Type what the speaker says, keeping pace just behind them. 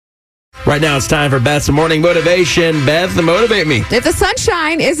Right now it's time for Beth's Morning Motivation. Beth, motivate me. If the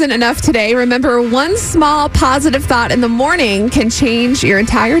sunshine isn't enough today, remember one small positive thought in the morning can change your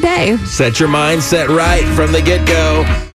entire day. Set your mindset right from the get-go.